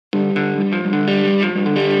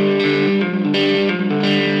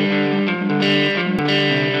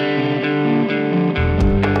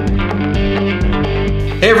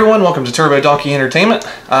welcome to TurboDonkey Entertainment.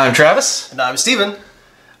 I'm Travis. And I'm Steven.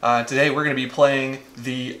 Today we're going to be playing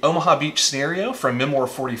the Omaha Beach scenario from Memoir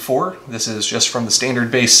 44. This is just from the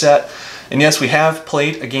standard base set. And yes, we have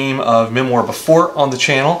played a game of Memoir before on the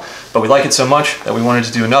channel, but we like it so much that we wanted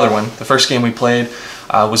to do another one. The first game we played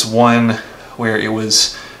was one where it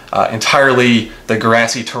was entirely the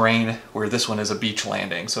grassy terrain, where this one is a beach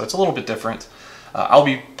landing. So it's a little bit different. I'll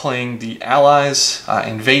be playing the Allies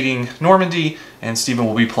invading Normandy, and Steven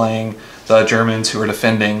will be playing the Germans who are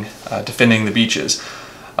defending the beaches.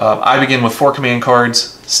 I begin with 4 command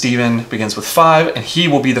cards, Steven begins with 5, and he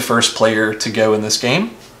will be the first player to go in this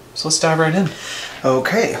game. So let's dive right in.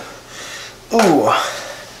 Okay. Oh.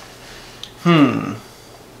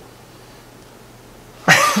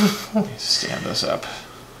 Let me stand this up.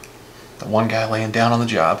 The one guy laying down on the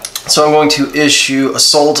job. So I'm going to issue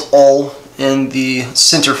Assault All in the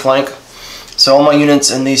center flank. So all my units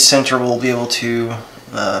in the center will be able to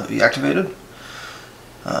be activated.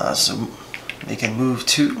 So they can move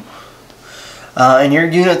 2. And your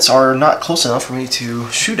units are not close enough for me to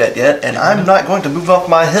shoot at yet, and I'm not going to move off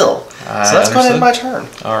my hill. So that's going to end my turn.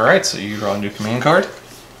 Alright, so you draw a new command card.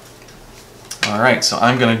 Alright, so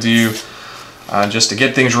I'm going to do, just to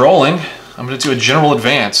get things rolling, I'm going to do a general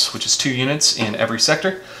advance, which is 2 units in every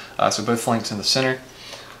sector. So both flanks in the center.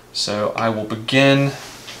 So I will begin,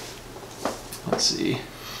 let's see.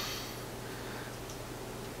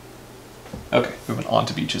 Okay, moving on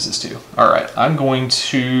to beaches is 2. Alright, I'm going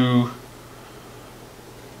to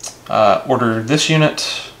order this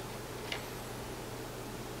unit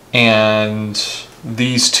and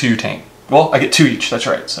these 2 tank. Well, I get 2 each, that's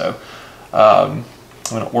right. So I'm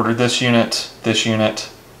going to order this unit,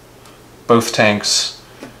 both tanks,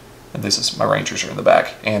 and this is my Rangers are in the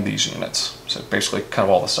back, and these units. So basically kind of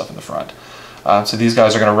all the stuff in the front. So these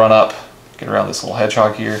guys are going to run up, get around this little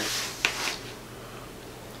hedgehog here.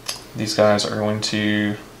 These guys are going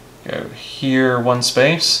to go here 1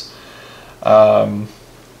 space. The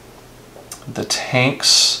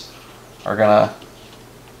tanks are going to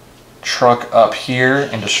truck up here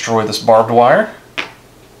and destroy this barbed wire.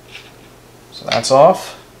 So that's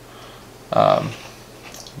off.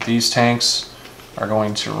 These tanks are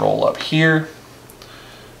going to roll up here,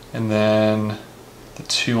 and then the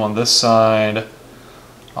 2 on this side,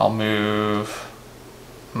 I'll move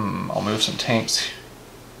some tanks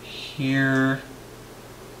here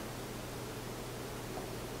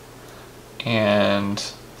and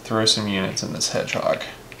throw some units in this hedgehog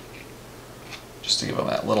just to give them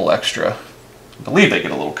that little extra. I believe they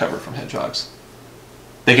get a little cover from hedgehogs.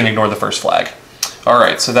 They can ignore the first flag.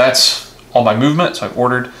 Alright, so that's all my movement. So I've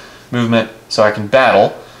ordered movement so I can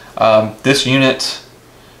battle. This unit,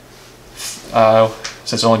 since I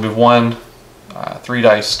only move 1, 3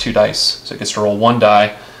 dice, 2 dice, so it gets to roll 1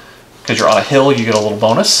 die. Because you're on a hill, you get a little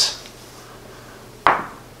bonus.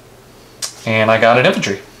 And I got an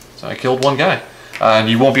infantry, so I killed 1 guy. And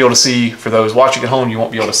you won't be able to see, for those watching at home, you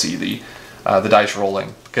won't be able to see the dice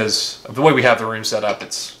rolling, because of the way we have the room set up,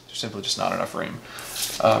 it's simply just not enough room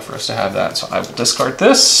for us to have that. So I will discard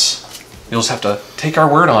this. You'll just have to take our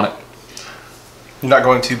word on it. You're not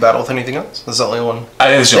going to battle with anything else? That's the only one?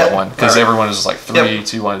 It is the only one, because everyone is like 3, Yep.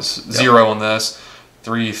 2, 1 is 0 on this,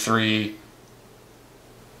 3, 3,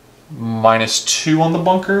 -2 on the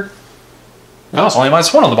bunker. No, it's only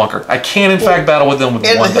 -1 on the bunker. I can, in fact, battle with them with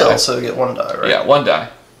 1 die. And the hill, so you get 1 die, right? Yeah, 1 die.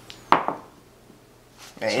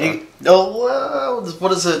 And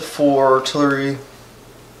what is it for artillery?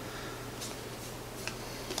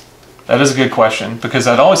 That is a good question, because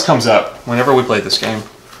that always comes up whenever we play this game.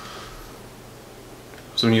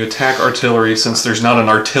 So when you attack artillery, since there's not an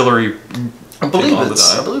artillery I believe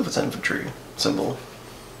it's infantry symbol.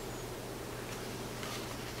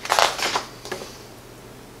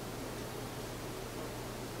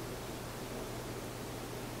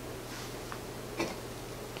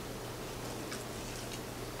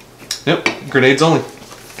 Yep, grenades only.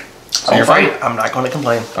 So you're fine. I'm not going to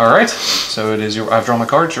complain. All right, so it is your. I've drawn my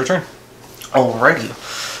cards. Your turn. Alrighty.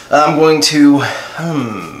 I'm going to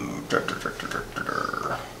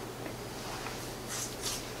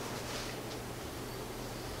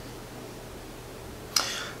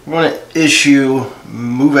I'm going to issue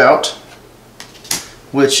Move Out,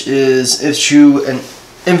 which is issue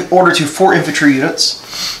an order to 4 infantry units.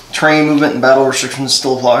 Terrain, movement, and battle restrictions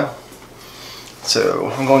still apply.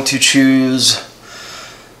 So I'm going to choose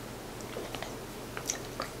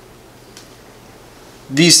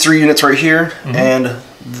these 3 units right here, and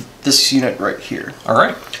this unit right here. All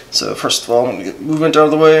right. So first of all, I'm going to get movement out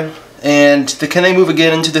of the way, and can they move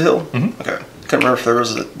again into the hill? Okay. Couldn't remember if there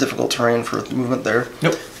was a difficult terrain for movement there.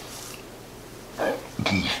 Nope.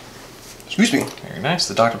 Excuse me. Very nice.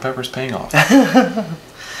 The Dr. Pepper's paying off.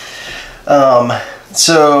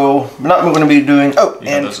 So we're not going to be doing. Oh,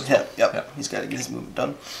 and yep. Yep. He's got to get his movement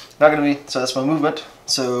done. Not going to be. So that's my movement.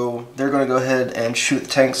 So they're going to go ahead and shoot the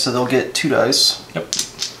tanks. So they'll get 2 dice. Yep.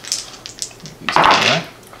 Exactly.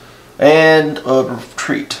 And a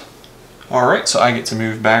retreat. All right. So I get to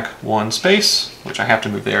move back 1 space, which I have to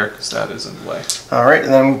move there because that is in the way. All right,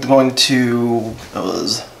 and then I'm going to. It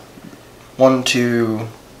was 1, 2,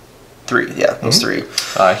 3. Yeah, those 3.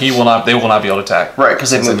 He will not. They will not be able to attack. Right,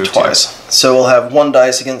 because they moved twice. So we'll have 1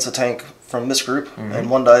 dice against a tank from this group, and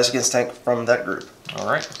 1 dice against a tank from that group. All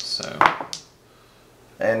right. So.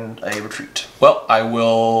 And a retreat. Well, I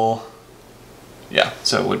will. Yeah.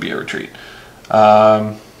 So it would be a retreat.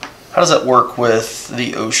 How does that work with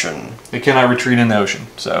the ocean? It cannot retreat in the ocean,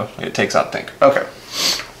 so it takes out a tank. Okay.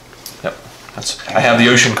 Yep. I have the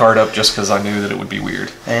ocean card up just because I knew that it would be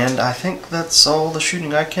weird. And I think that's all the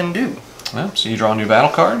shooting I can do. Well, so you draw a new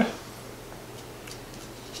battle card.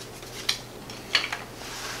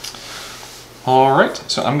 Alright,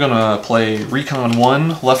 so I'm going to play Recon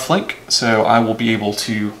 1 left flank, so I will be able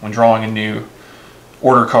to, when drawing a new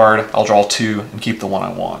order card, I'll draw 2 and keep the one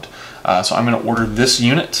I want. So I'm going to order this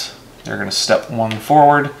unit. They're going to step 1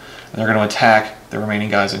 forward, and they're going to attack the remaining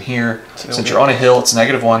guys in here. Since you're on a hill, it's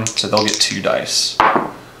 -1, so they'll get 2 dice.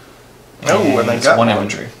 Oh, and they got 1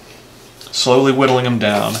 infantry. Slowly whittling them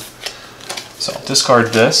down. So I'll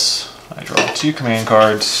discard this. I draw 2 command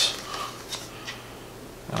cards.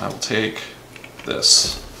 And I will take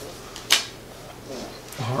this.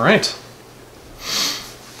 Alright.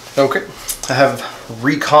 Okay. I have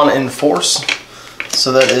Recon Enforce.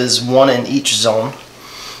 So that is 1 in each zone.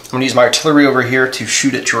 I'm going to use my artillery over here to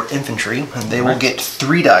shoot at your infantry, and they will get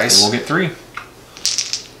 3 dice. They will get 3.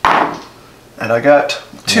 And I got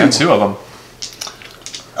 2. You got 2 of them.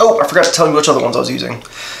 Oh, I forgot to tell you which other ones I was using.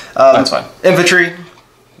 That's fine. Infantry,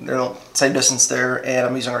 they're same distance there, and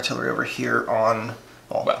I'm using artillery over here on.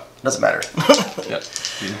 Well, it doesn't matter. Yep.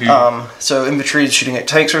 So infantry is shooting at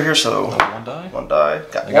tanks right here. So 1 die. 1 die.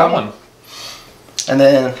 I got 1. And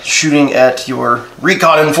then shooting at your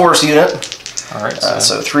Recon Enforce unit. All right.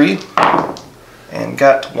 So 3, and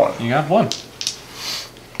got 1. You got 1.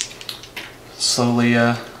 Slowly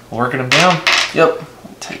working them down. Yep.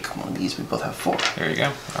 Take one of these. We both have 4. There you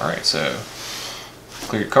go. All right. So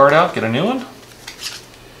clear your card out. Get a new one.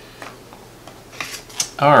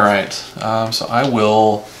 All right. So I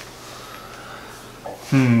will.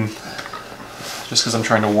 Just because I'm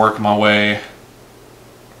trying to work my way.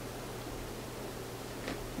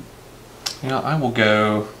 You know,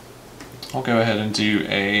 I'll go ahead and do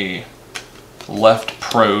a left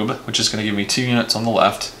probe, which is going to give me 2 units on the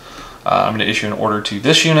left. I'm going to issue an order to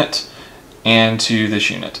this unit and to this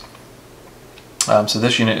unit. So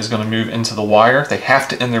this unit is going to move into the wire. They have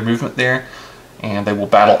to end their movement there, and they will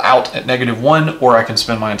battle out at -1, or I can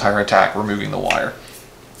spend my entire attack removing the wire.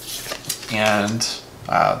 And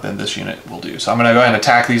then this unit will do. So I'm going to go ahead and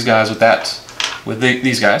attack these guys with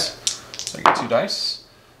these guys. So I get 2 dice.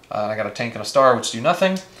 I got a tank and a star, which do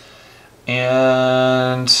nothing.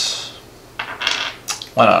 And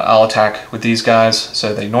why not? I'll attack with these guys.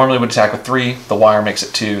 So they normally would attack with 3. The wire makes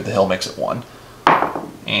it 2. The hill makes it 1.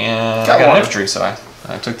 And I got an infantry, so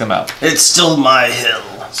I took them out. It's still my hill.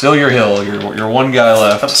 Still your hill. You're 1 guy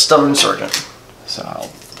left. I'm a stubborn sergeant. So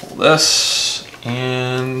I'll pull this,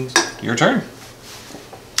 and your turn.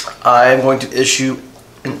 I'm going to issue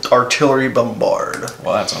an artillery bombard.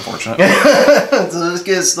 Well, that's unfortunate. So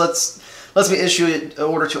this lets me issue an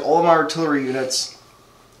order to all of my artillery units,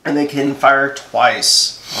 and they can fire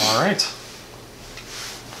twice. All right.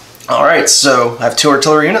 All right. So I have 2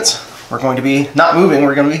 artillery units. We're going to be not moving.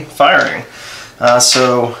 We're going to be firing.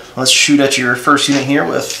 So let's shoot at your first unit here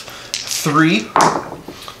with 3,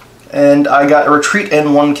 and I got a retreat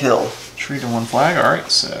and 1 kill. Retreat and 1 flag. All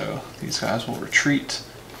right. So these guys will retreat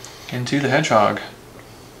into the hedgehog.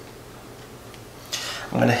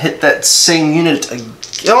 I'm going to hit that same unit again.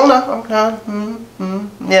 Oh, no.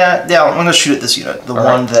 Yeah, I'm going to shoot at this unit. The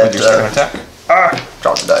one that... With your second attack.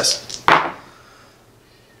 Drop the dice.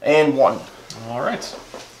 And 1. All right.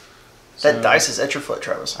 That dice is at your foot,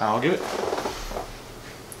 Travis. I'll give it.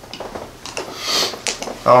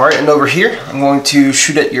 All right, and over here, I'm going to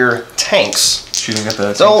shoot at your tanks. Shooting at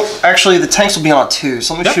the... So, actually, the tanks will be on 2,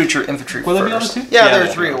 so let me shoot your infantry Will first. Will they be on 2? Yeah,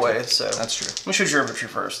 they're 3 away, so... That's true. Let me shoot your infantry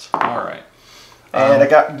first. All right. And I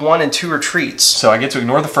got 1 and 2 retreats. So I get to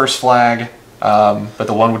ignore the first flag, but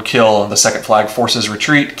the 1 would kill. The second flag forces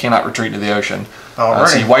retreat, cannot retreat into the ocean.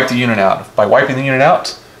 So you wipe the unit out. By wiping the unit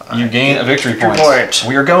out, you gain a victory point.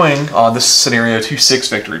 We are going on this scenario to 6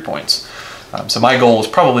 victory points. So my goal is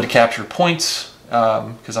probably to capture points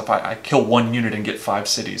because if I kill one unit and get 5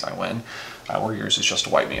 cities, I win. Where yours is just to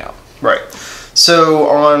wipe me out. Right. So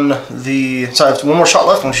on the... So I have one more shot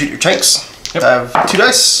left. I'm going to shoot your tanks. Yep. I have 2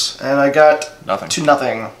 dice, and I got... Nothing.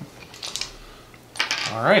 2-0.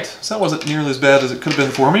 Alright, so that wasn't nearly as bad as it could have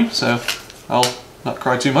been for me, so I'll not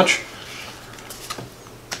cry too much.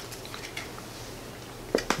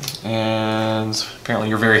 And apparently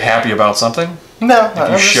you're very happy about something. No,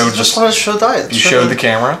 I just want to show the dice. You showed the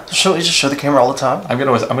camera? You just show the camera all the time. I'm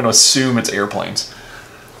gonna assume it's airplanes.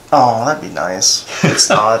 Oh, that'd be nice. It's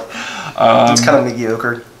not. It's kind of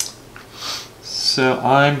mediocre. So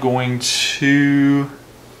I'm going to...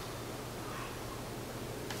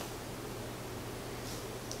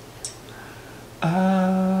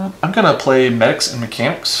 I'm going to play Medics and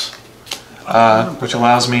Mechanics, which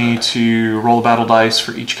allows me to roll a battle dice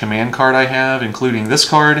for each command card I have, including this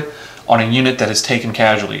card, on a unit that has taken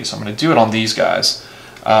casualties. So I'm going to do it on these guys.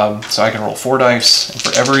 So I can roll 4 dice, and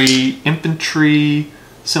for every infantry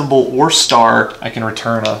symbol or star, I can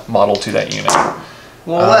return a model to that unit.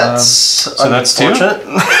 Well, that's unfortunate.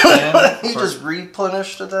 That's 2. You just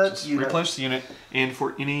replenished that unit. Replenish the unit, and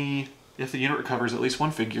for any... If the unit recovers at least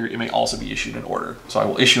 1 figure, it may also be issued an order. So I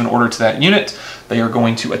will issue an order to that unit. They are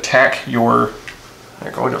going to attack your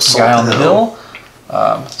guy on the hill.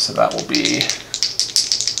 So that will be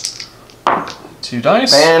 2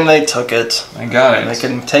 dice. And they took it. I got it. They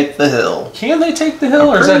can take the hill. Can they take the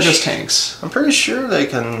hill, or is that just tanks? I'm pretty sure they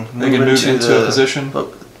can move into a position.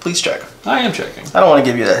 But please check. I am checking. I don't want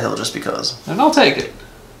to give you that hill just because. And I'll take it.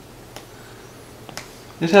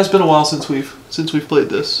 It has been a while since we've played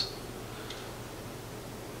this.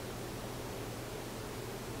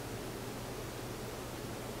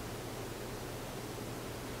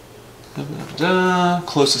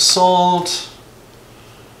 Close assault.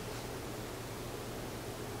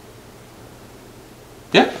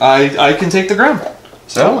 Yeah, I can take the ground.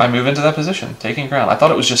 So I move into that position, taking ground. I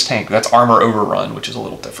thought it was just tank. That's armor overrun, which is a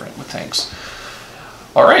little different with tanks.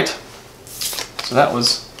 All right. So that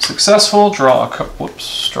was successful. Draw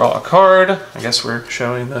a card. I guess we're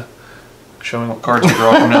showing what cards we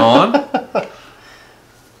draw from now on.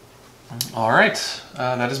 All right.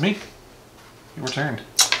 That is me. Your turn.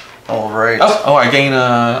 All right. Oh, I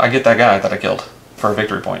get that guy that I killed for a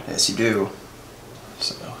victory point. Yes, you do.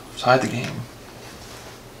 So, tie the game.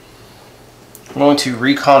 I'm going to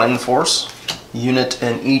recon enforce unit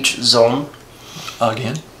in each zone.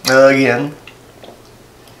 Again.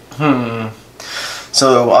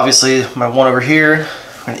 So obviously my one over here,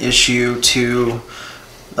 I'm going to issue to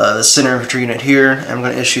the center infantry unit here, and I'm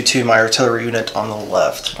going to issue to my artillery unit on the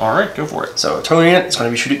left. All right, go for it. So artillery unit is going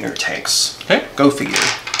to be shooting your tanks. Okay. Go figure.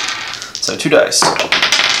 So 2 dice.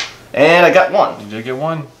 And I got 1. You did get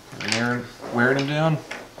 1. You're wearing him down.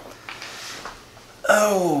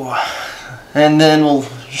 Oh. And then we'll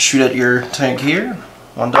shoot at your tank here.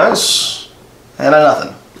 1 dice. And a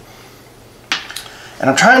nothing. And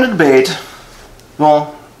I'm trying to debate.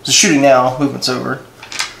 Well, just shooting now. Movement's over.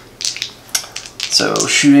 So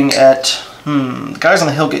shooting at... the guys on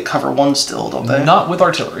the hill get cover 1 still, don't they? Not with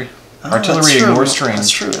artillery. Oh, artillery ignores terrain. That's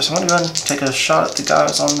true. So I'm going to go ahead and take a shot at the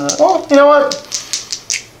guys on the... Well, you know what?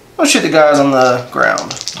 I'll shoot the guys on the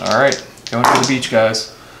ground. All right. Going for the beach,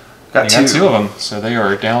 guys. Got 2 of them, so they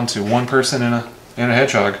are down to 1 person and a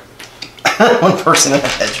hedgehog. 1 person and a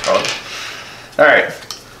hedgehog. All right.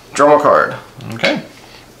 Draw a card. Okay.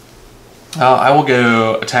 I will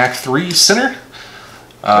go attack 3 center.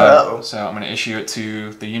 So I'm going to issue it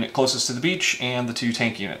to the unit closest to the beach and the 2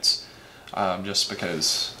 tank units. Just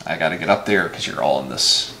because I got to get up there because you're all in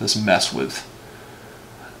this mess with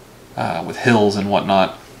hills and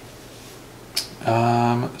whatnot.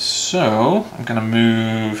 So I'm going to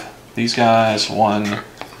move these guys 1,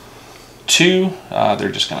 2. They're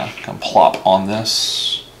just going to come plop on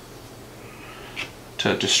this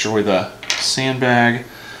to destroy the sandbag.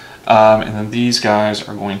 And then these guys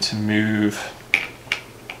are going to move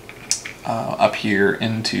up here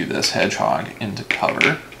into this hedgehog into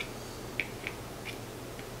cover.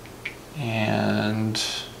 And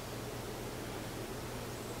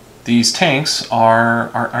these tanks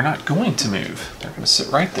are not going to move. They're going to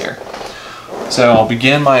sit right there. So I'll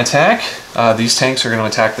begin my attack. These tanks are going to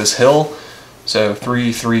attack this hill. So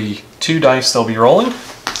 3, 3, 2 dice they'll be rolling.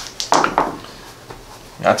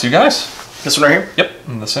 Got 2 guys. This one right here? Yep,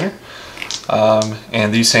 in the center.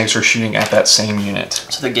 And these tanks are shooting at that same unit.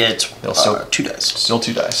 So they get 2 dice. Still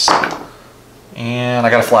 2 dice. And I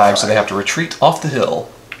got a flag, so they have to retreat off the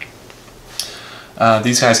hill.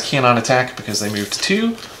 These guys cannot attack because they moved to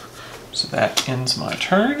 2. So that ends my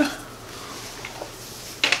turn.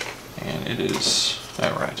 And it is...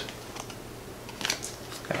 Alright.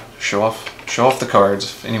 Gotta show off show off the cards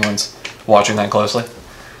if anyone's watching that closely.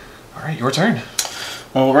 All right, your turn.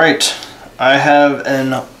 All right. I have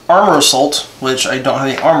an armor assault, which I don't have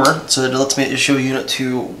any armor, so it lets me issue a unit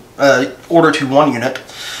to order to 1 unit.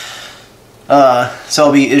 So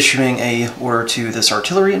I'll be issuing a order to this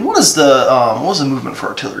artillery. And what was the movement for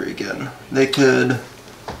artillery again? They could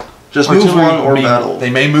just move one or battle. They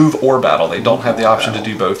may move or battle. They don't have the option to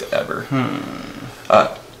do both ever.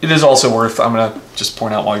 It is also worth, I'm going to just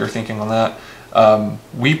point out while you're thinking on that,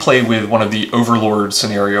 we play with one of the Overlord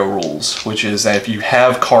scenario rules, which is that if you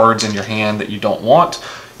have cards in your hand that you don't want,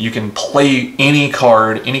 you can play any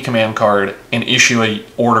card, any command card, and issue an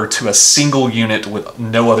order to a single unit with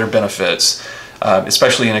no other benefits,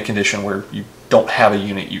 especially in a condition where you don't have a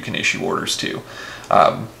unit you can issue orders to.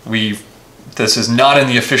 This is not in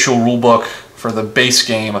the official rulebook for the base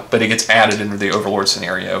game, but it gets added into the Overlord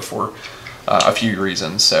scenario for a few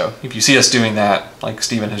reasons. So if you see us doing that, like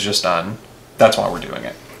Steven has just done, that's why we're doing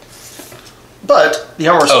it. But the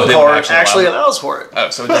armor assault card actually allows for it. Oh,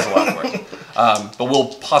 so it does allow for it. But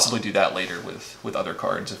we'll possibly do that later with other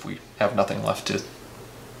cards if we have nothing left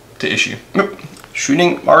to issue. Yep.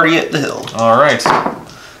 Shooting Marty at the hill. All right.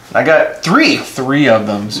 I got 3. 3 of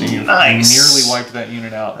them, so you nice. nearly wiped that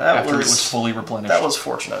unit out after it was fully replenished. That was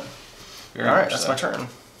fortunate. All right, that's my turn.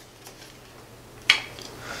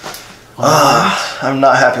 I'm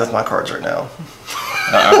not happy with my cards right now.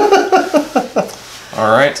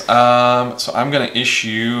 All right, so I'm going to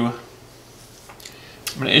issue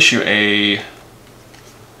a,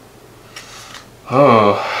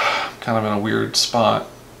 kind of in a weird spot.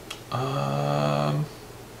 I'm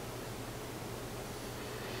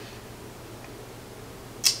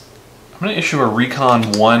going to issue a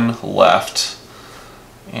Recon 1 left,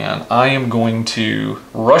 and I am going to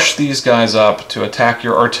rush these guys up to attack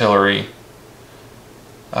your artillery.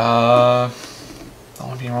 I'll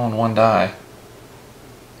be rolling 1 die.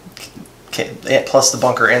 Okay, plus the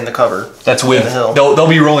bunker and the cover. That's with the hill. They'll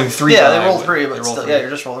be rolling 3. Yeah, they roll 3, but still, yeah, you're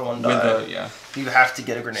just rolling 1 die. With the, you have to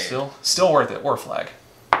get a grenade. Still worth it. War flag.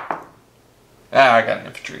 I got an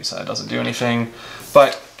infantry, so that doesn't do anything,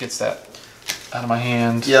 but gets that out of my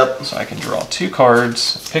hand. Yep. So I can draw 2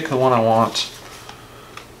 cards, pick the one I want.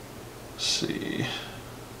 Let's see.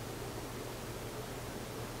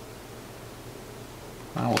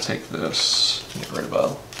 I will take this. Get rid of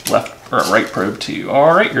a left or a right probe too.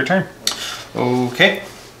 All right, your turn. Okay.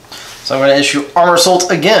 So I'm going to issue armor assault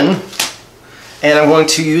again, and I'm going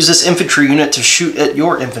to use this infantry unit to shoot at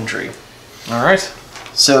your infantry. All right.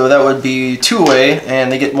 So that would be 2 away,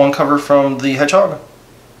 and they get 1 cover from the hedgehog.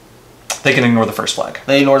 They can ignore the first flag.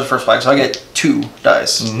 They ignore the first flag, so I get 2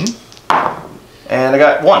 dice. Mm-hmm. And I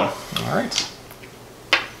got 1. All right.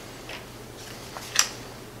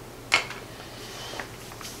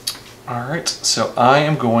 All right, so I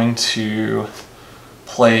am going to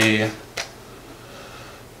play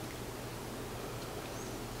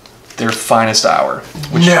their finest hour.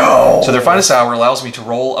 No! So their finest hour allows me to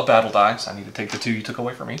roll a battle die. So I need to take the 2 you took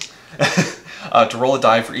away from me. To roll a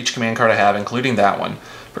die for each command card I have, including that one.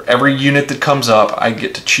 For every unit that comes up, I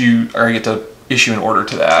get to choose, or I get to issue an order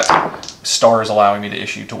to that. Star is allowing me to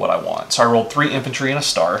issue to what I want. So I rolled 3 infantry and a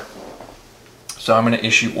star. So I'm going to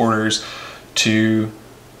issue orders to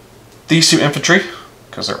these 2 infantry,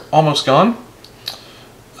 because they're almost gone.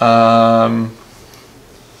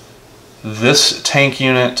 This tank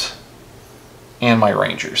unit and my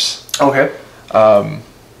rangers. Okay.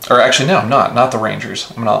 Or actually, no, I'm not the rangers.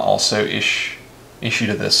 I'm going to also issue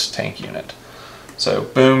to this tank unit. So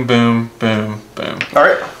boom, boom, boom, boom. All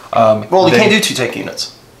right. Well, you can't do 2 tank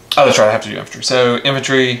units. Oh, that's right. I have to do infantry. So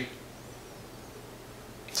infantry.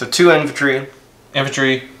 So 2 infantry.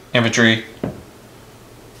 Infantry, infantry,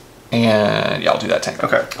 and yeah, I'll do that tank.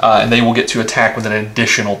 Okay. And they will get to attack with an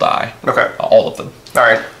additional die. Okay. All of them. All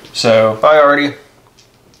right. So. Priority.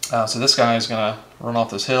 So this guy is gonna run off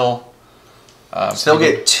this hill. So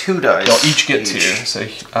they'll get 2 dice. They'll each get 2. So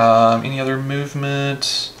any other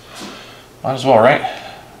movement? Might as well, right?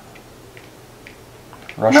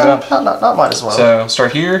 Rush up. Not might as well. So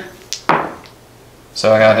start here.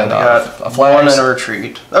 So I got a flag. 1 and a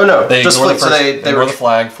retreat. Oh no, they just ignore flip. They ignore the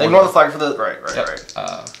flag. They ignore the flag for the right.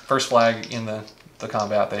 Yep. First flag in the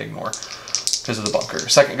combat they ignore because of the bunker.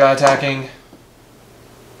 Second guy attacking.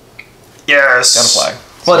 Yes. Got a flag.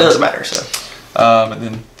 Well, it doesn't matter. So. And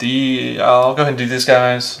then I'll go ahead and do these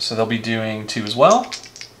guys. So they'll be doing 2 as well.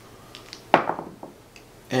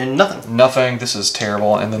 And nothing. Nothing. This is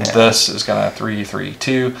terrible. And then this is gonna 3, 3,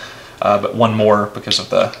 2, but 1 more because of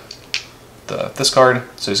this card.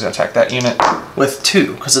 So he's gonna attack that unit with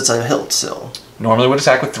 2 because it's a hilt still. Normally would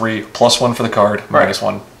attack with 3 plus 1 for the card, minus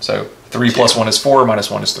 1. So 3 plus 1 is 4,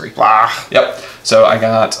 minus 1 is 3. Blah. Yep. So I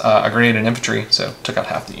got a grenade and infantry, so took out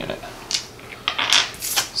half the unit.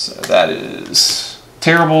 So that is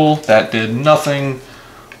terrible. That did nothing.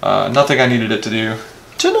 Nothing I needed it to do.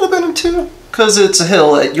 Shouldn't it have been a 2? Because it's a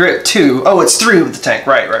hill. You're at 2. Oh, it's 3 with the tank.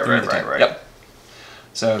 Right. Yep.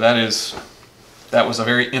 So that was a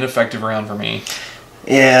very ineffective round for me.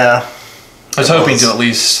 Yeah. I was hoping to at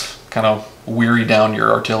least kind of weary down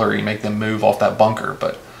your artillery, make them move off that bunker,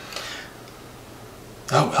 but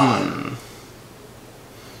oh well.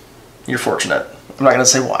 You're fortunate. I'm not going to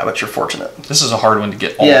say why, but you're fortunate. This is a hard one to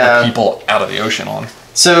get all the people out of the ocean on.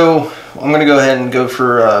 So I'm going to go ahead and go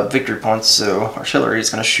for victory points. So artillery is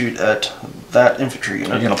going to shoot at that infantry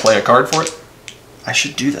unit. Are you going to play a card for it? I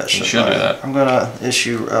should do that. You should do that. I'm going to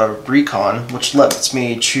issue a recon, which lets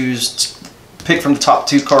me pick from the top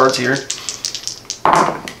 2 cards here.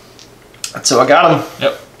 So I got them.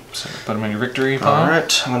 Yep. So put them in your victory pile. All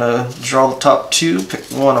right. I'm going to draw the top 2, pick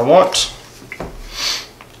the one I want.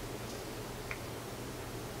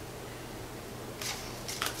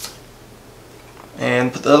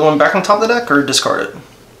 And put the other one back on top of the deck, or discard it?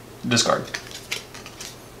 Discard.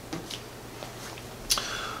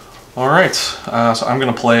 Alright, so I'm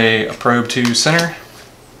going to play a probe to center.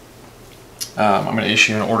 I'm going to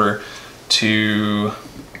issue an order to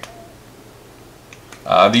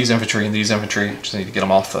these infantry and these infantry. Just need to get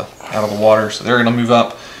them out of the water. So they're going to move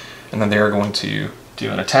up, and then they're going to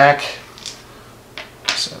do an attack.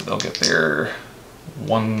 So they'll get their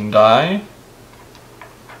 1 die.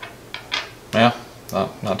 Yeah.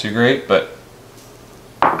 Not too great, but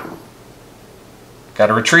got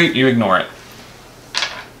to retreat, you ignore it.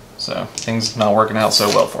 So things not working out so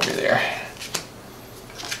well for me there.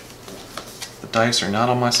 The dice are not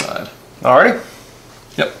on my side. Alrighty.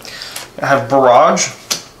 Yep. I have barrage.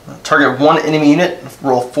 Target 1 enemy unit,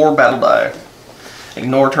 roll 4 battle die.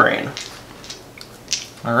 Ignore terrain.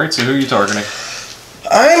 Alright, so who are you targeting?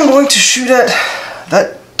 I'm going to shoot at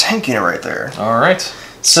that tank unit right there. Alright.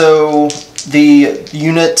 So the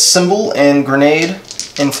unit symbol and grenade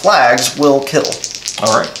and flags will kill.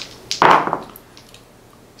 Alright.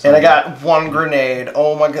 And I got 1 grenade.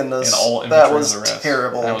 Oh my goodness. And all that was the rest.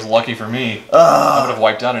 terrible. That was lucky for me. I would have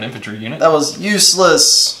wiped out an infantry unit. That was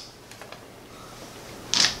useless.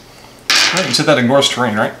 Right, you said that ignores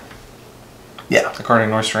terrain, right? Yeah. The card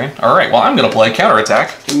ignores terrain. Alright, well I'm going to play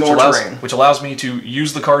counterattack. Ignore terrain. Which allows me to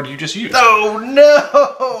use the card you just used. Oh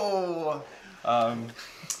no!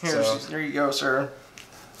 Here you go, sir.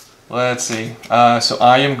 Let's see. So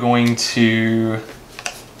I am going to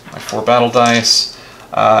my 4 battle dice.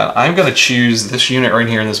 I'm going to choose this unit right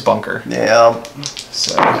here in this bunker. Yeah.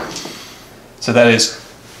 So that is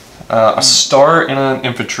a star and an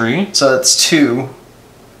infantry. So that's 2.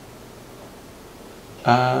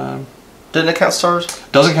 Didn't it count stars?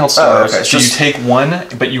 Doesn't count stars. Oh, okay. So you take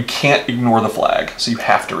 1, but you can't ignore the flag. So you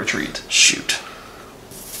have to retreat. Shoot.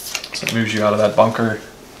 So it moves you out of that bunker.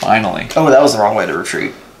 Finally. Oh, that was the wrong way to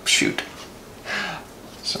retreat. Shoot.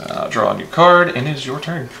 So I'll draw a new card, and it is your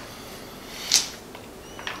turn.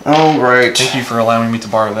 Alright. Thank you for allowing me to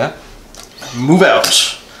borrow that. Move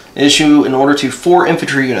out. Issue an order to 4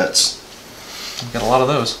 infantry units. We've got a lot of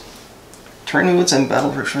those. Terrain units and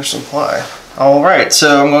battle prisoner supply. Alright,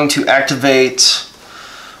 so I'm going to activate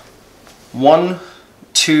 1,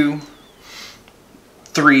 2,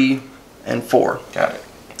 3, and 4. Got it.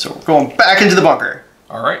 So we're going back into the bunker.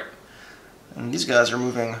 Alright. And these guys are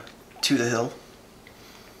moving to the hill.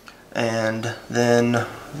 And then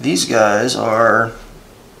these guys are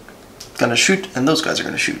gonna shoot, and those guys are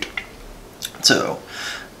gonna shoot. So,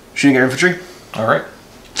 shooting at infantry. Alright.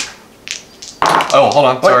 Oh, hold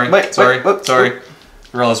on. Sorry.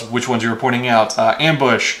 I realized which ones you were pointing out.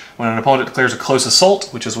 Ambush. When an opponent declares a close assault,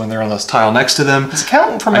 which is when they're on this tile next to them. Does it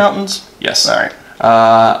count for mountains? Yes. Alright.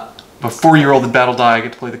 Before you roll the battle die, I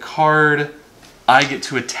get to play the card. I get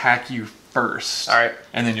to attack you first. Alright.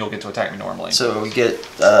 And then you'll get to attack me normally. So we get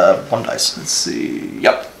 1 dice. Let's see.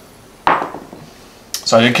 Yep.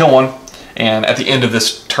 So I did kill 1. And at the end of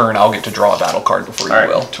this turn, I'll get to draw a battle card before you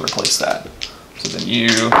will to replace that. So then you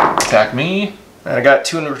attack me. And I got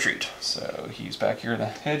 2 in the retreat. So he's back here in the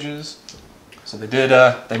hedges. So they did,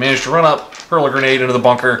 they managed to run up, hurl a grenade into the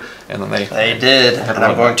bunker, and then they did. And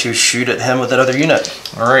I'm going to shoot at him with that other unit.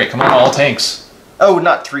 Alright, come on, all tanks. Oh,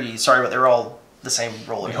 not 3. Sorry, but they're all the same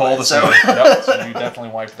roll. We hold the same. Yep, so you definitely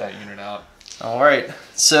wiped that unit out. Alright,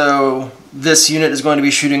 so this unit is going to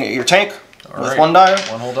be shooting at your tank with 1 die.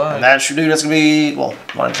 1 whole die. And that unit's going to be, well,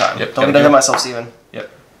 1 at a time. Yep, Don't get ahead of myself, Steven. Yep.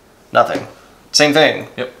 Nothing. Same thing.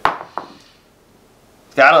 Yep.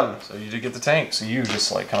 Got him. So you did get the tank, so you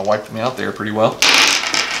just like kind of wiped me out there pretty well.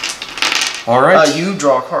 All right. You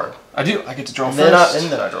draw a card. I do. I get to draw And first.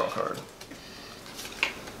 then I draw a card.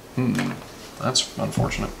 That's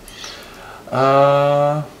unfortunate.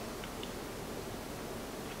 My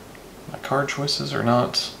card choices are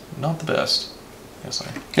not the best. Yes,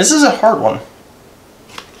 This is a hard one.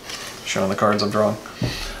 Showing the cards I'm drawing.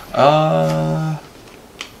 Can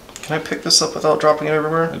I pick this up without dropping it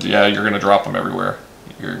everywhere? Yeah, you're gonna drop them everywhere.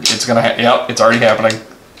 It's gonna. Yep, it's already happening.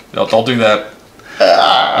 Don't do that.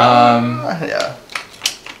 Yeah.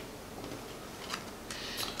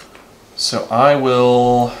 So I'm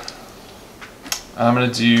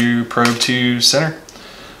gonna do probe to center,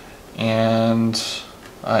 and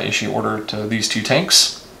issue order to these 2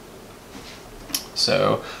 tanks.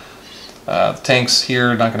 So the tanks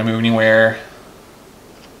here are not gonna move anywhere,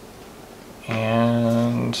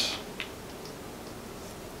 and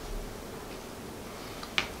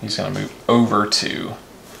he's gonna move over to.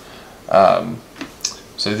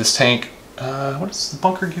 So this tank, what does the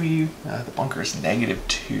bunker give you? The bunker is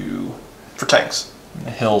 -2. For tanks. And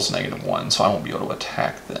the hill's -1, so I won't be able to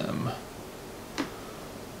attack them.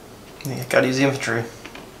 Yeah, gotta use the infantry.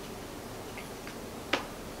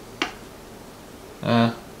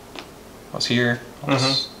 What's here?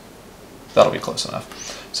 That'll be close enough.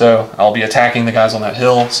 So I'll be attacking the guys on that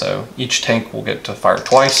hill, so each tank will get to fire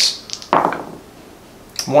twice.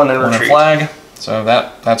 One in retreat. Flag, so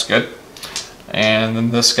that's good. And then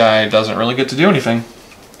this guy doesn't really get to do anything.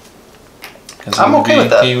 I'm okay with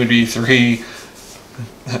that. He would be 3,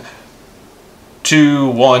 2,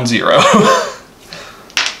 1, 0.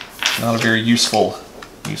 Not a very useful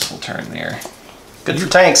turn there. Good for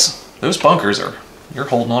tanks. Those bunkers you're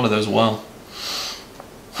holding on to those well.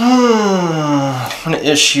 I'm gonna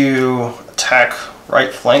issue attack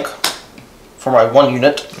right flank for my 1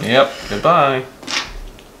 unit. Yep, goodbye.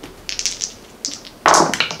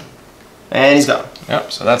 And he's gone.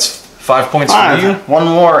 Yep, so that's 5 points for you. 1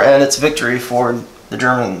 more and it's victory for the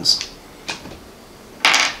Germans.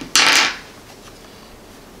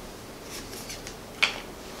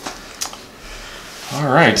 All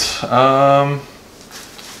right.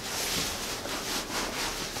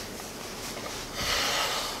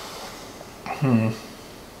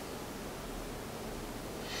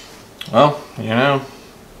 Well,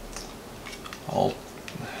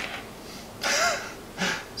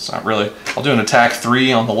 it's not really. I'll do an attack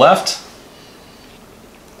 3 on the left.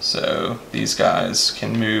 So these guys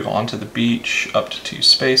can move onto the beach up to 2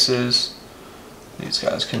 spaces. These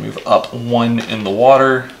guys can move up 1 in the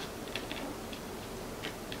water.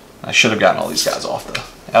 I should have gotten all these guys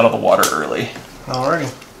out of the water early.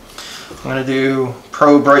 Alrighty. I'm gonna do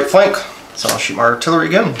probe right flank. So I'll shoot my artillery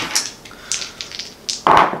again.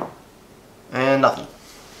 And nothing.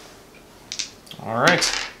 All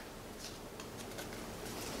right.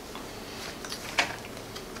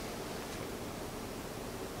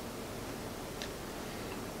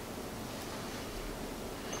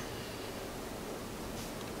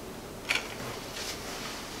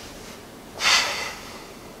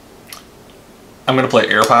 I'm going to play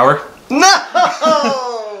air power. No!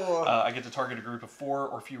 I get to target a group of 4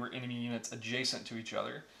 or fewer enemy units adjacent to each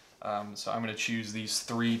other. So I'm going to choose these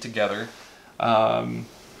 3 together. I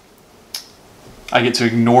get to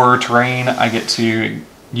ignore terrain.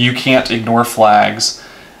 You can't ignore flags.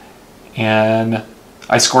 And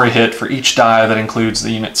I score a hit for each die that includes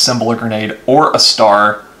the unit symbol, a grenade, or a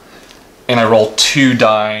star. And I roll 2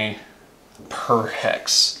 die per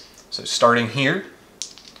hex. So starting here,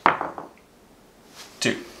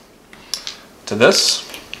 2. To this,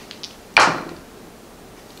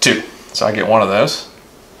 2. So I get 1 of those.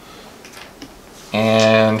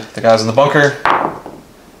 And the guys in the bunker,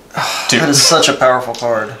 2. That is such a powerful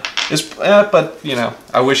card. But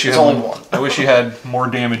I wish you had only 1. I wish you had more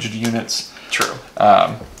damaged units. True.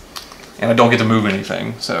 And I don't get to move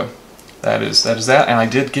anything. So that is that. And I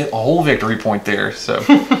did get a whole victory point there. So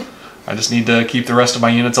I just need to keep the rest of my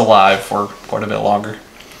units alive for quite a bit longer.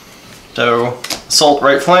 So assault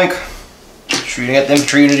right flank. Shooting at the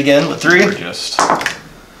infantry unit again with 3.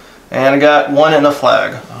 And I got 1 and a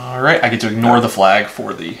flag. Alright, I get to ignore the flag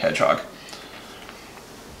for the hedgehog.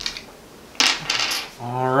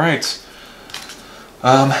 Alright.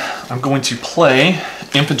 I'm going to play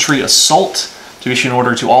infantry assault to issue an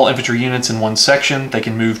order to all infantry units in 1 section. They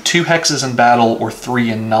can move 2 hexes in battle or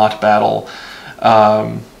 3 in not battle.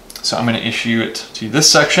 So I'm going to issue it to this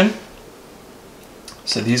section.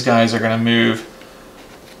 So these guys are going to move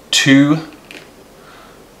 2.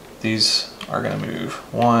 These are going to move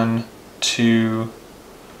 1, 2.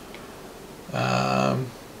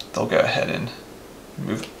 They'll go ahead and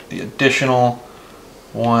move the additional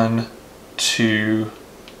 1, 2,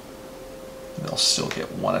 They'll still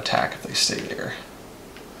get 1 attack if they stay there.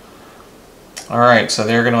 Alright, so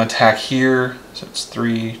they're going to attack here. So it's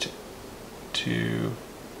 3, 2...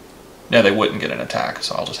 No, they wouldn't get an attack,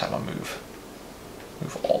 so I'll just have them move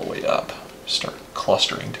all the way up. Start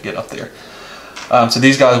clustering to get up there. So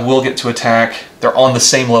these guys will get to attack. They're on the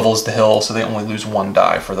same level as the hill, so they only lose 1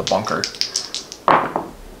 die for the bunker.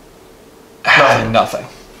 Nothing.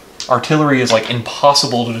 Artillery is like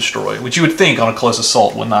impossible to destroy, which you would think on a close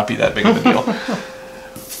assault would not be that big of a deal.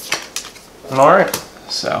 Alright.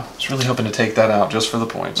 So, I was really hoping to take that out just for the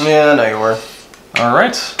points. Yeah, I know you were.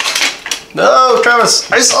 Alright. No,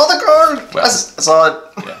 Travis! I saw the card! Well, I saw it.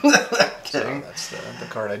 Yeah. Kidding. So that's the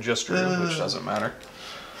card I just drew, which doesn't matter.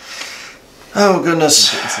 Oh,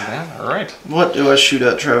 goodness. Didn't see that? Alright. What do I shoot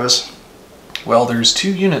at, Travis? Well, there's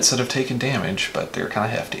 2 units that have taken damage, but they're kind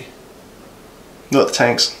of hefty. What, the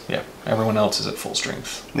tanks? Yeah, everyone else is at full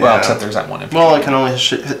strength. Yeah. Well, except there's that one infantry. Well, I can only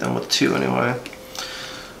hit them with 2 anyway.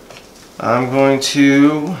 I'm going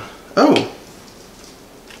to... Oh!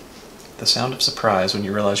 The sound of surprise when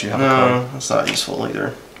you realize you have a No, card. that's not useful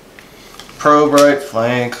either. Probe right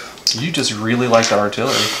flank. You just really like the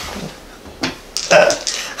artillery.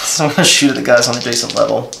 So I'm going to shoot at the guys on adjacent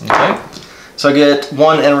level. Okay. So I get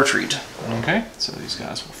 1 and retreat. Okay, so these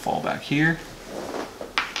guys will fall back here.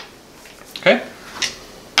 Okay.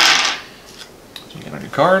 So you get a new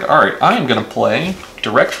card. Alright, I am going to play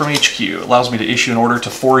Direct from HQ. It allows me to issue an order to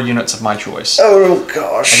 4 units of my choice. Oh,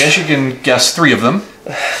 gosh. I guess you can guess 3 of them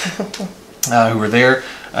who are there.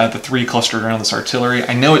 The 3 clustered around this artillery.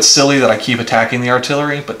 I know it's silly that I keep attacking the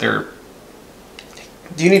artillery, but they're...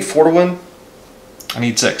 Do you need 4 to win? I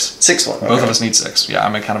need 6. 6 1. Both of us need 6. Yeah,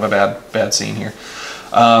 I'm in kind of a bad scene here.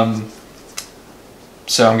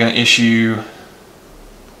 So I'm going to issue...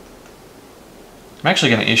 I'm actually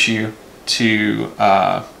going to issue to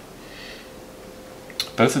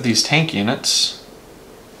both of these tank units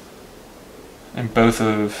and both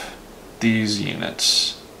of these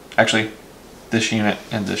units. Actually, this unit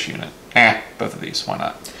and this unit. Both of these. Why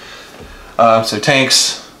not? So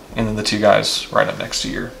tanks, and then the 2 guys right up next to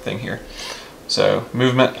your thing here. So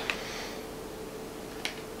movement.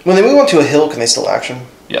 When they move onto a hill, can they still action?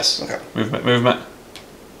 Yes. Okay. Movement, movement.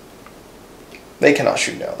 They cannot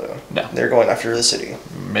shoot now, though. No. They're going after the city.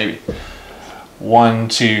 Maybe. 1,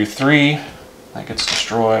 2, 3. That gets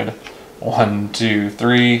destroyed. 1, 2,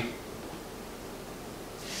 3.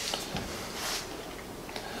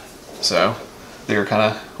 So they're kind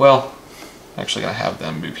of, well, actually I have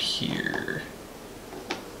them move here.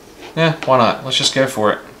 Yeah, why not? Let's just go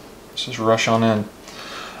for it. Let's just rush on in.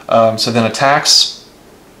 So then attacks.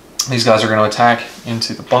 These guys are going to attack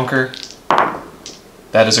into the bunker.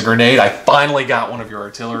 That is a grenade. I finally got one of your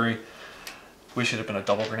artillery. Wish it had been a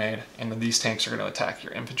double grenade. And then these tanks are going to attack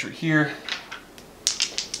your infantry here.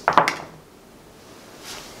 I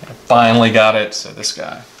finally got it. So this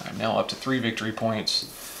guy, I'm now up to 3 victory points.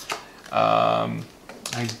 I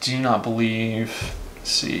do not believe,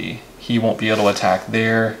 let's see, he won't be able to attack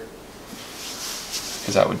there,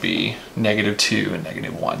 because that would be -2 and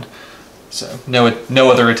 -1. So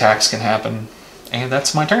no other attacks can happen. And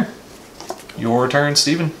that's my turn. Your turn,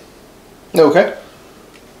 Stephen. Okay.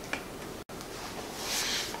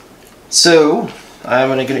 So, I'm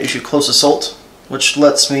going to issue Close Assault, which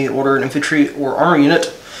lets me order an infantry or armor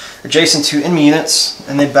unit adjacent to enemy units,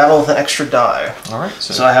 and they battle with an extra die. Alright.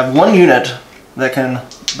 So I have 1 unit that can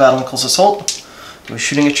battle in Close Assault. I'm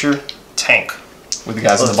shooting at your tank. With the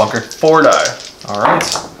guys in the bunker. 4 die.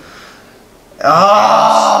 Alright.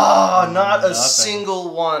 Ah, not a Nothing.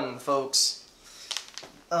 single one, folks.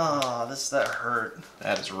 Ah, that hurt.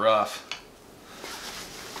 That is rough.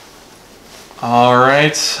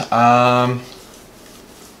 Alright.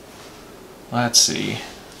 Let's see.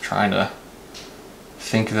 Trying to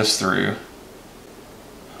think this through.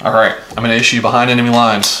 Alright, I'm going to issue behind enemy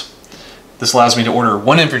lines. This allows me to order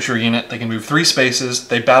 1 infantry unit. They can move 3 spaces.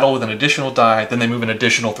 They battle with an additional die. Then they move an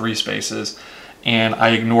additional 3 spaces. And I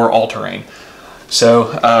ignore all terrain.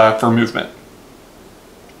 So, for movement.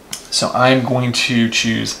 So I'm going to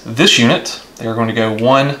choose this unit. They're going to go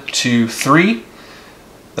 1, 2, 3.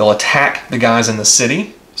 They'll attack the guys in the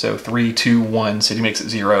city. So 3, 2, 1. City makes it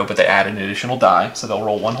 0, but they add an additional die. So they'll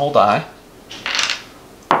roll 1 whole die.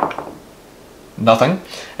 Nothing.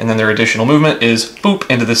 And then their additional movement is boop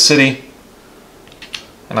into the city.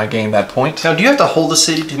 And I gain that point. Now, do you have to hold the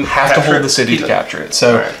city to Have to hold the city to capture it.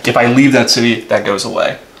 So if I leave that city, that goes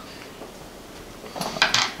away.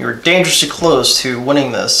 You're dangerously close to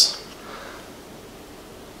winning this.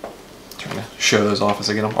 Trying to show those off as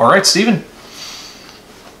I get them. All right, Stephen.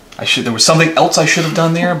 There was something else I should have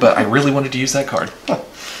done there, but I really wanted to use that card.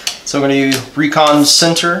 So I'm going to recon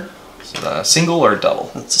center. So it a single or a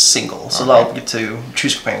double? It's a single, so All right. I'll get to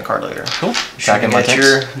choose companion card later. Cool. Should Back in my get tanks.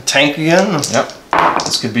 your tank again. Yep.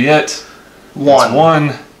 This could be it. One. That's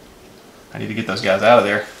one. I need to get those guys out of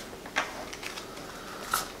there.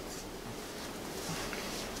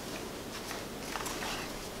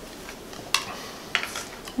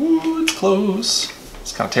 Ooh, it's close.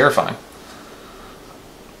 It's kind of terrifying.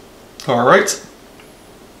 All right.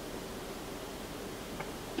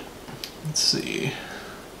 Let's see.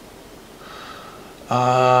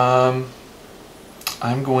 I'm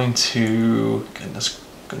going to goodness.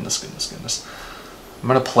 I'm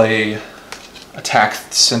going to play attack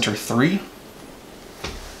center 3.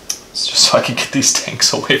 It's just so I can get these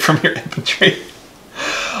tanks away from your infantry.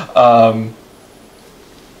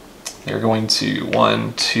 They're going to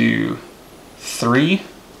 1, 2, 3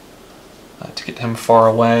 to get him far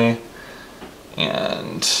away,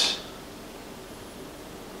 and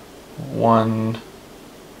 1,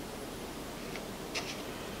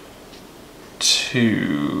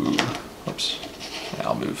 2. Oops. Yeah,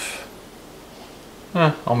 I'll move.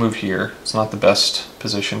 I'll move here. It's not the best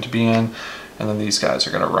position to be in. And then these guys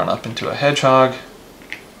are going to run up into a hedgehog.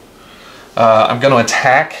 I'm going to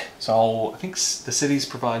attack. So I think the cities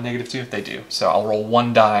provide -2. They do. So I'll roll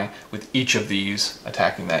 1 die with each of these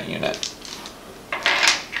attacking that unit.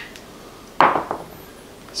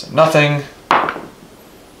 So nothing.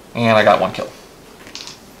 And I got 1 kill.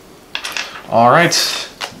 All right.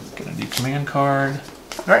 Gonna do command card.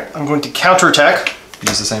 All right, I'm going to counterattack.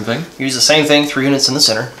 Use the same thing? Use the same thing, 3 units in the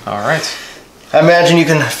center. All right. I imagine you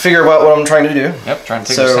can figure out what I'm trying to do. Yep, trying to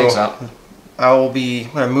take those tanks out. I'm going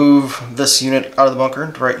to move this unit out of the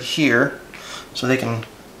bunker to right here so they can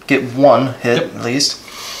get 1 hit at least.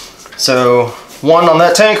 So 1 on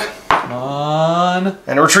that tank. Come on.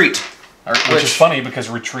 And a retreat. Which is funny because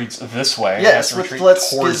retreats this way. Yes, which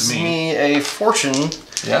gives me a fortune.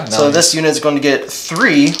 Yeah. So this unit is going to get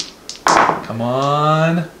 3. Come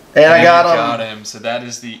on. And I got him. Got him. So that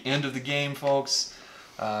is the end of the game, folks.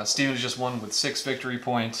 Steven just won with 6 victory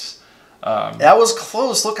points. That was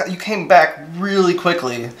close. Look, you came back really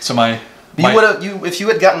quickly. So if you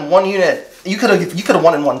had gotten 1 unit, you could have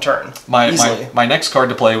won in 1 turn. My next card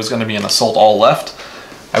to play was going to be an assault all left.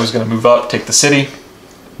 I was going to move up, take the city,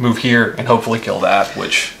 move here, and hopefully kill that,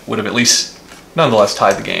 which would have at least nonetheless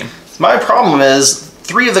tied the game. My problem is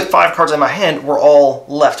 3 of the 5 cards in my hand were all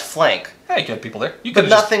left flank. Hey, you had people there. But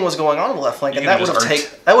nothing was going on in the left flank, and that would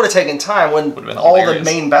have taken time when all the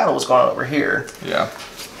main battle was going on over here. Yeah.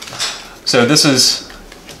 So this is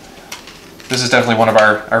definitely one of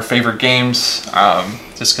our favorite games,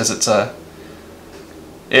 just because it's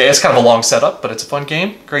kind of a long setup, but it's a fun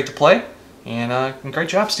game, great to play, and great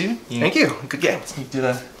job, Steven. Thank you. Good game. You did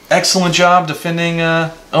an excellent job defending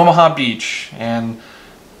Omaha Beach, and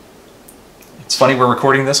it's funny we're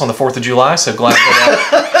recording this on the 4th of July, so glad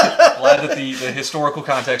that the historical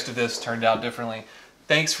context of this turned out differently.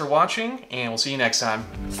 Thanks for watching, and we'll see you next time.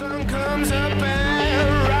 Sun comes up